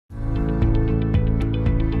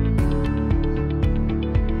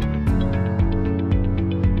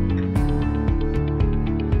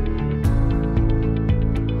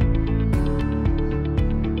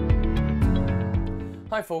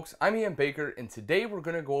Hi folks, I'm Ian Baker, and today we're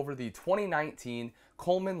going to go over the 2019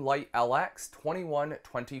 Coleman Light LX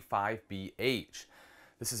 2125BH.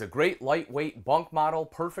 This is a great lightweight bunk model,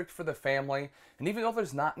 perfect for the family, and even though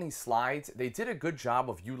there's not any slides, they did a good job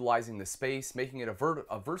of utilizing the space, making it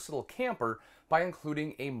a versatile camper by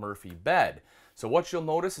including a Murphy bed. So what you'll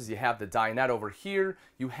notice is you have the dinette over here,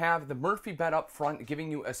 you have the Murphy bed up front giving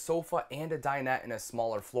you a sofa and a dinette in a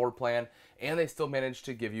smaller floor plan, and they still managed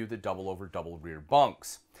to give you the double over double rear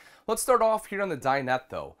bunks. Let's start off here on the dinette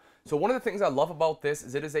though. So one of the things I love about this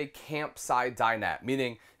is it is a campside dinette,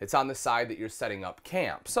 meaning it's on the side that you're setting up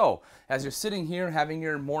camp. So as you're sitting here having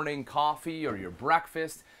your morning coffee or your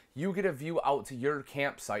breakfast, you get a view out to your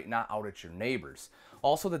campsite, not out at your neighbor's.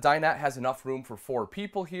 Also, the dinette has enough room for 4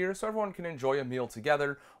 people here, so everyone can enjoy a meal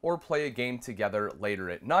together or play a game together later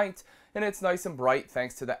at night. And it's nice and bright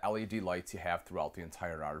thanks to the LED lights you have throughout the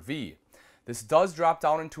entire RV. This does drop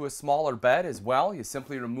down into a smaller bed as well. You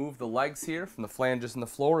simply remove the legs here from the flanges in the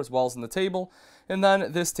floor as well as in the table. And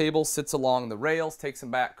then this table sits along the rails, take some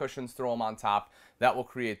back cushions, throw them on top. That will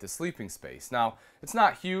create the sleeping space. Now, it's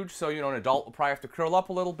not huge, so an adult will probably have to curl up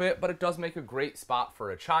a little bit, but it does make a great spot for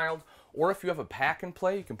a child. Or if you have a pack and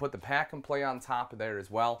play, you can put the pack and play on top of there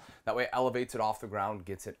as well. That way it elevates it off the ground,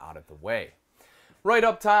 gets it out of the way. Right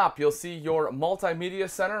up top, you'll see your multimedia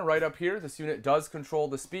center right up here. This unit does control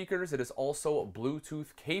the speakers. It is also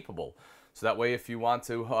Bluetooth capable. So that way if you want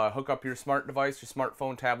to hook up your smart device, your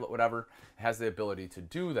smartphone, tablet, whatever, it has the ability to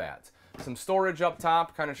do that. Some storage up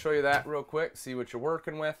top, kind of show you that real quick, see what you're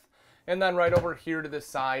working with. And then right over here to this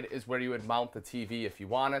side is where you would mount the TV if you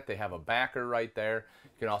want it. They have a backer right there.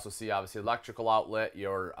 You can also see obviously electrical outlet,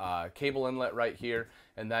 your cable inlet right here,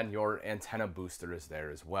 and then your antenna booster is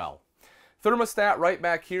there as well. Thermostat right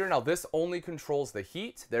back here. Now this only controls the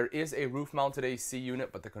heat. There is a roof mounted AC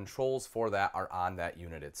unit, but the controls for that are on that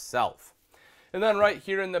unit itself. And then right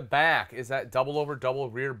here in the back is that double over double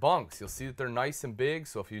rear bunks. You'll see that they're nice and big,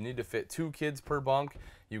 so if you need to fit 2 kids per bunk,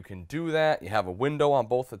 you can do that. You have a window on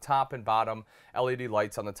both the top and bottom, LED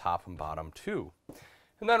lights on the top and bottom too.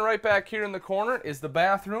 And then right back here in the corner is the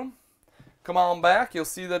bathroom. Come on back, you'll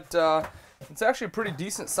see that it's actually a pretty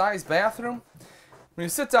decent sized bathroom. When you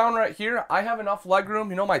sit down right here, I have enough leg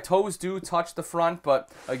room. My toes do touch the front, but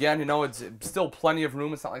again, it's still plenty of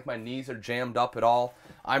room. It's not like my knees are jammed up at all.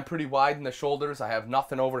 I'm pretty wide in the shoulders. I have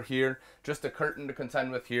nothing over here, just a curtain to contend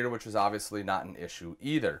with here, which is obviously not an issue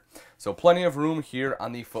either. So plenty of room here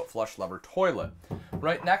on the foot flush lever toilet.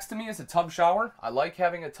 Right next to me is a tub shower. I like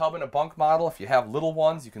having a tub in a bunk model. If you have little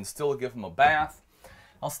ones, you can still give them a bath.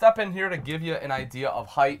 I'll step in here to give you an idea of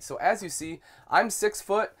height. So as you see, I'm 6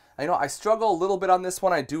 foot. I struggle a little bit on this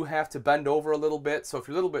one. I do have to bend over a little bit. So if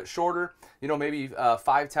you're a little bit shorter, maybe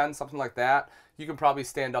 5'10", something like that, you can probably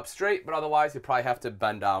stand up straight, but otherwise you probably have to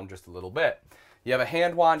bend down just a little bit. You have a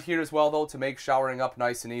hand wand here as well though to make showering up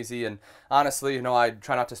nice and easy. And honestly, I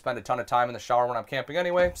try not to spend a ton of time in the shower when I'm camping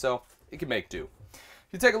anyway, so you can make do.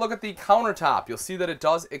 If you take a look at the countertop, you'll see that it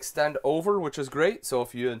does extend over, which is great. So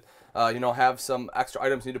if you have some extra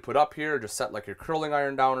items you need to put up here, or just set like your curling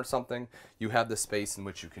iron down or something, you have the space in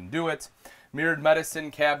which you can do it. Mirrored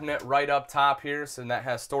medicine cabinet right up top here, so that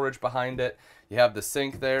has storage behind it. You have the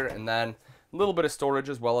sink there, and then a little bit of storage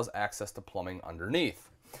as well as access to plumbing underneath.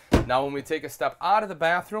 Now when we take a step out of the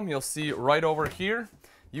bathroom, you'll see right over here,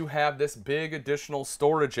 you have this big additional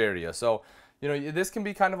storage area. So this can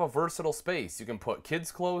be kind of a versatile space. You can put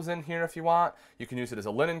kids' clothes in here if you want. You can use it as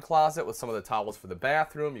a linen closet with some of the towels for the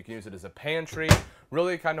bathroom. You can use it as a pantry.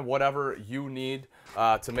 Really kind of whatever you need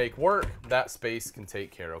to make work, that space can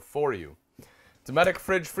take care of for you. Dometic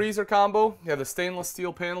fridge freezer combo. You have the stainless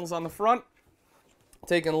steel panels on the front.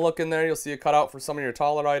 Taking a look in there, you'll see a cutout for some of your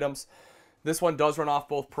taller items. This one does run off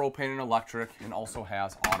both propane and electric and also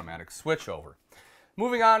has automatic switchover.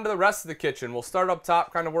 Moving on to the rest of the kitchen, we'll start up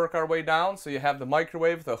top, kind of work our way down. So you have the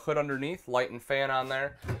microwave with a hood underneath, light and fan on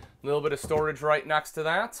there. A little bit of storage right next to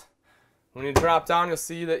that. When you drop down, you'll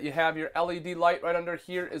see that you have your LED light right under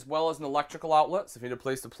here as well as an electrical outlet. So if you need a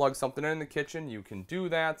place to plug something in the kitchen, you can do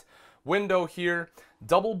that. Window here,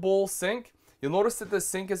 double bowl sink. You'll notice that the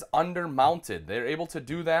sink is under-mounted. They're able to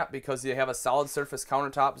do that because you have a solid surface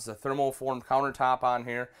countertop. It's a thermoform countertop on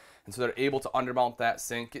here. And so they're able to undermount that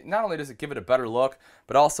sink. Not only does it give it a better look,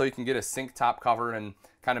 but also you can get a sink top cover and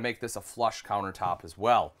kind of make this a flush countertop as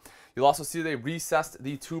well. You'll also see they recessed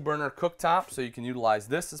the 2-burner cooktop, so you can utilize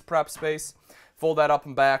this as prep space. Fold that up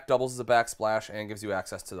and back, doubles as a backsplash, and gives you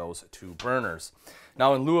access to those 2 burners.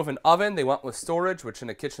 Now in lieu of an oven, they went with storage, which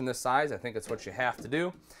in a kitchen this size, I think it's what you have to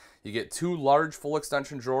do. You get 2 large full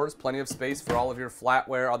extension drawers, plenty of space for all of your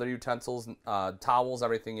flatware, other utensils, towels,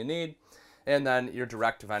 everything you need. And then your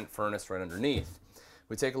direct vent furnace right underneath.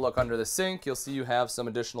 We take a look under the sink, you'll see you have some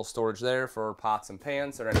additional storage there for pots and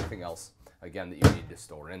pans or anything else, again, that you need to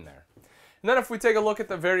store in there. And then if we take a look at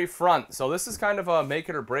the very front, so this is kind of a make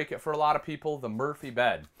it or break it for a lot of people, the Murphy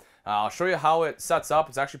bed. I'll show you how it sets up.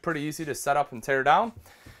 It's actually pretty easy to set up and tear down.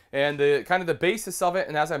 And kind of the basis of it,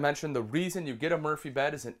 and as I mentioned, the reason you get a Murphy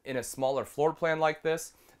bed is in a smaller floor plan like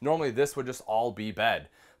this. Normally this would just all be bed.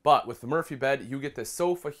 But with the Murphy bed, you get the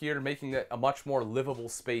sofa here, making it a much more livable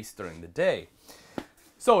space during the day.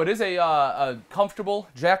 So it is a comfortable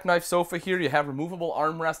jackknife sofa here. You have removable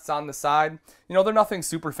armrests on the side. You know, they're nothing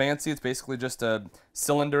super fancy. It's basically just a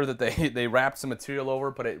cylinder that they wrap some material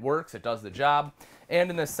over, but it works. It does the job.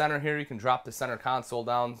 And in the center here, you can drop the center console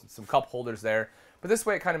down, some cup holders there. But this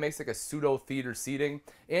way it kind of makes like a pseudo theater seating,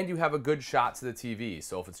 and you have a good shot to the TV.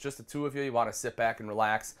 So if it's just the two of you, you want to sit back and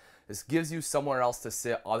relax, this gives you somewhere else to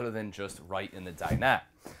sit other than just right in the dinette.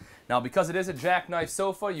 Now, because it is a jackknife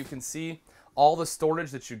sofa, you can see all the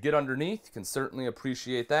storage that you get underneath. You can certainly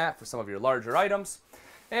appreciate that for some of your larger items.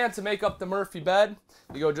 And to make up the Murphy bed,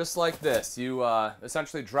 you go just like this. You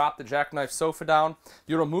essentially drop the jackknife sofa down.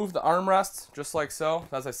 You remove the armrests just like so.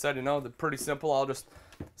 As I said, you know, they're pretty simple. I'll just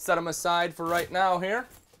set them aside for right now here.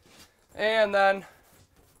 And then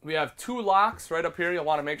we have two locks right up here. You'll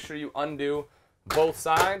want to make sure you undo both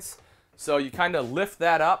sides. So you kind of lift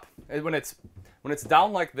that up. And when it's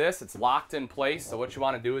down like this, it's locked in place. So what you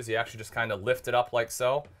want to do is you actually just kind of lift it up like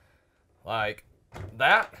so, like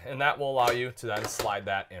that, and that will allow you to then slide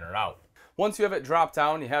that in or out. Once you have it dropped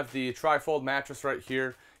down, you have the trifold mattress right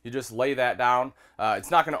here. You just lay that down.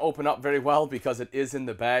 It's not going to open up very well because it is in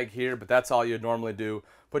the bag here, but that's all you'd normally do.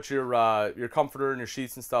 Put your comforter and your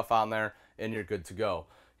sheets and stuff on there, and you're good to go.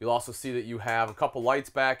 You'll also see that you have a couple lights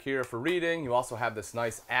back here for reading. You also have this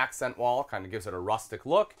nice accent wall, kind of gives it a rustic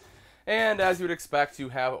look. And as you would expect, you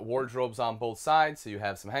have wardrobes on both sides, so you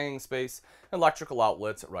have some hanging space, electrical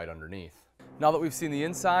outlets right underneath. Now that we've seen the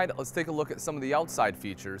inside, let's take a look at some of the outside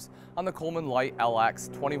features on the Coleman Light LX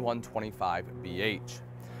 2125BH.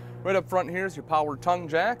 Right up front here is your power tongue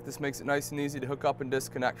jack. This makes it nice and easy to hook up and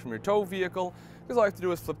disconnect from your tow vehicle, because all you have to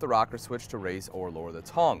do is flip the rocker switch to raise or lower the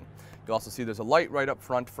tongue. You'll also see there's a light right up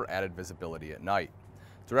front for added visibility at night.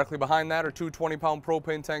 Directly behind that are two 20-pound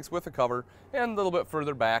propane tanks with a cover, and a little bit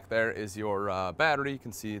further back there is your battery. You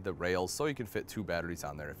can see the rails, so you can fit two batteries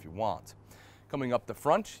on there if you want. Coming up the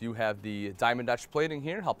front, you have the diamond etched plating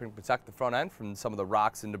here, helping protect the front end from some of the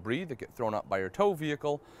rocks and debris that get thrown up by your tow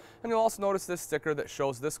vehicle. And you'll also notice this sticker that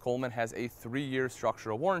shows this Coleman has a 3-year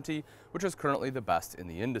structural warranty, which is currently the best in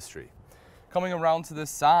the industry. Coming around to this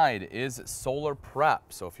side is solar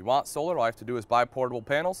prep. So if you want solar, all you have to do is buy portable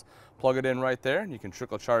panels, plug it in right there, and you can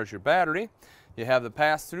trickle charge your battery. You have the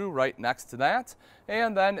pass-through right next to that,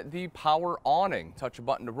 and then the power awning. Touch a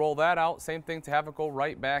button to roll that out. Same thing to have it go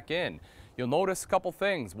right back in. You'll notice a couple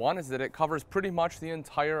things. One is that it covers pretty much the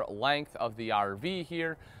entire length of the RV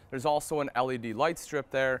here. There's also an LED light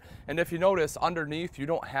strip there. And if you notice, underneath, you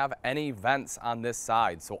don't have any vents on this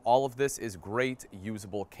side. So all of this is great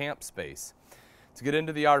usable camp space. To get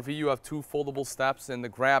into the RV, you have two foldable steps and the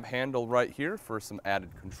grab handle right here for some added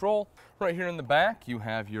control. Right here in the back, you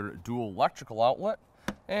have your dual electrical outlet.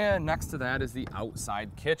 And next to that is the outside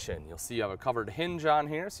kitchen. You'll see you have a covered hinge on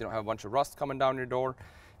here, so you don't have a bunch of rust coming down your door.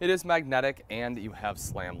 It is magnetic, and you have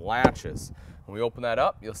slam latches. When we open that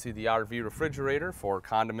up, you'll see the RV refrigerator for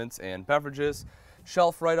condiments and beverages.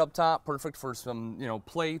 Shelf right up top, perfect for some,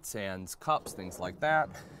 plates and cups, things like that.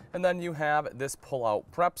 And then you have this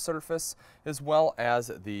pull-out prep surface, as well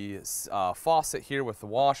as the faucet here with the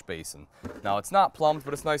wash basin. Now, it's not plumbed,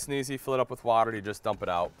 but it's nice and easy. Fill it up with water, you just dump it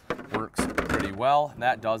out. Works pretty well. And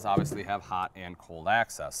that does obviously have hot and cold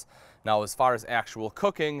access. Now, as far as actual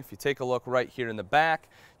cooking, if you take a look right here in the back,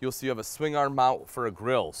 you'll see you have a swing arm mount for a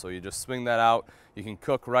grill. So you just swing that out, you can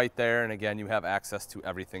cook right there, and again, you have access to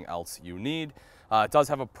everything else you need. It does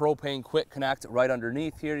have a propane quick connect right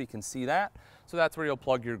underneath here, you can see that. So that's where you'll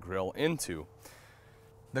plug your grill into.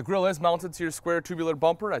 The grill is mounted to your square tubular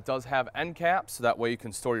bumper. It does have end caps, so that way you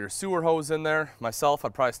can store your sewer hose in there. Myself,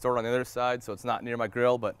 I'd probably store it on the other side, so it's not near my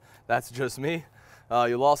grill, but that's just me.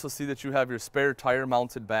 You'll also see that you have your spare tire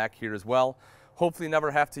mounted back here as well. Hopefully you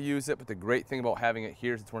never have to use it, but the great thing about having it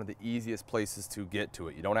here is it's one of the easiest places to get to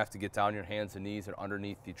it. You don't have to get down your hands and knees or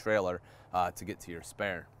underneath the trailer to get to your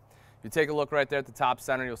spare. If you take a look right there at the top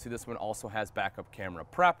center, you'll see this one also has backup camera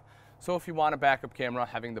prep. So if you want a backup camera,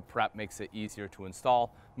 having the prep makes it easier to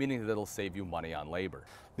install, meaning that it'll save you money on labor.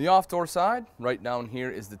 The off-door side, right down here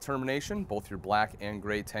is the termination. Both your black and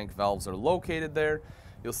gray tank valves are located there.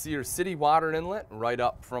 You'll see your city water inlet right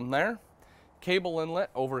up from there. Cable inlet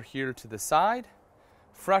over here to the side.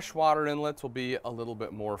 Freshwater inlets will be a little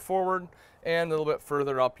bit more forward, and a little bit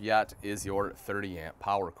further up yet is your 30 amp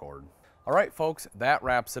power cord. All right, folks, that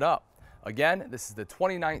wraps it up. Again, this is the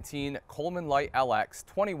 2019 Coleman Light LX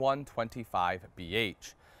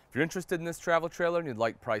 2125BH. If you're interested in this travel trailer and you'd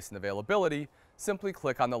like price and availability, simply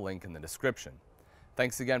click on the link in the description.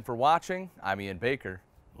 Thanks again for watching. I'm Ian Baker.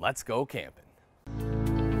 Let's go camping.